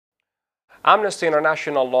Amnesty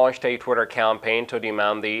International launched a Twitter campaign to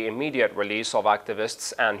demand the immediate release of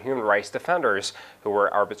activists and human rights defenders who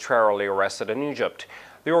were arbitrarily arrested in Egypt.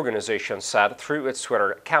 The organization said through its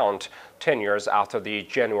Twitter account, 10 years after the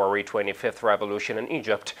January 25th revolution in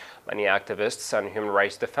Egypt, many activists and human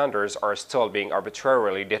rights defenders are still being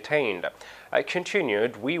arbitrarily detained. It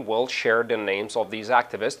continued, "We will share the names of these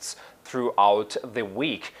activists throughout the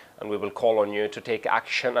week, and we will call on you to take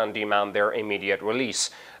action and demand their immediate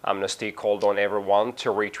release." Amnesty called on everyone to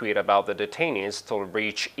retweet about the detainees to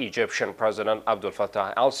reach Egyptian President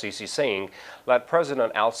Fattah El-Sisi, saying, "Let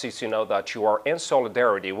President El-Sisi know that you are in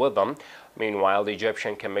solidarity with them." Meanwhile, the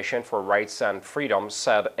Egyptian Commission for Rights and Freedom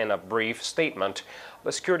said in a brief statement,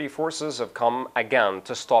 "The security forces have come again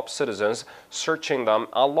to stop citizens searching them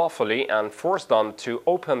unlawfully and force them to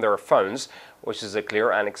open their phones, which is a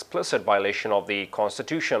clear and explicit violation of the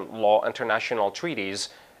Constitution, law, international treaties,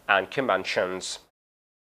 and conventions."